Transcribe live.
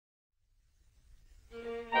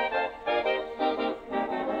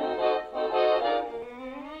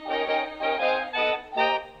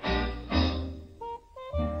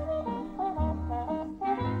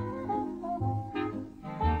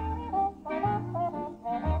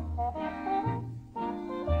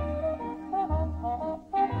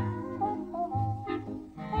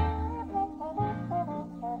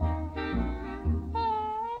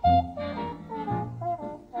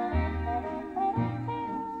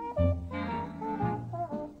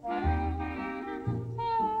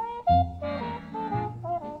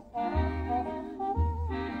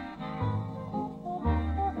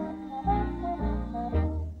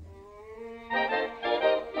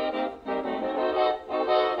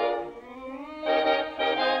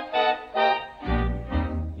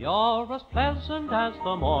pleasant as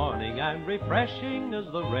the morning and refreshing as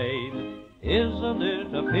the rain. Isn't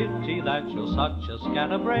it a pity that you're such a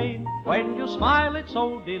scatterbrain? When you smile it's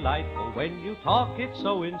so delightful, when you talk it's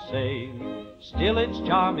so insane. Still it's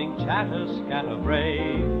charming chatter,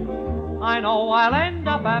 scatterbrain. I know I'll end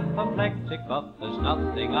up apoplectic, but there's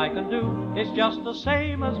nothing I can do. It's just the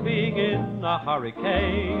same as being in a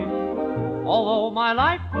hurricane. Although my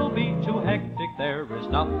life will be too hectic, there is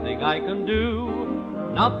nothing I can do.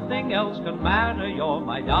 Nothing else can matter, you're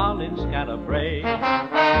my darling scatterbrain.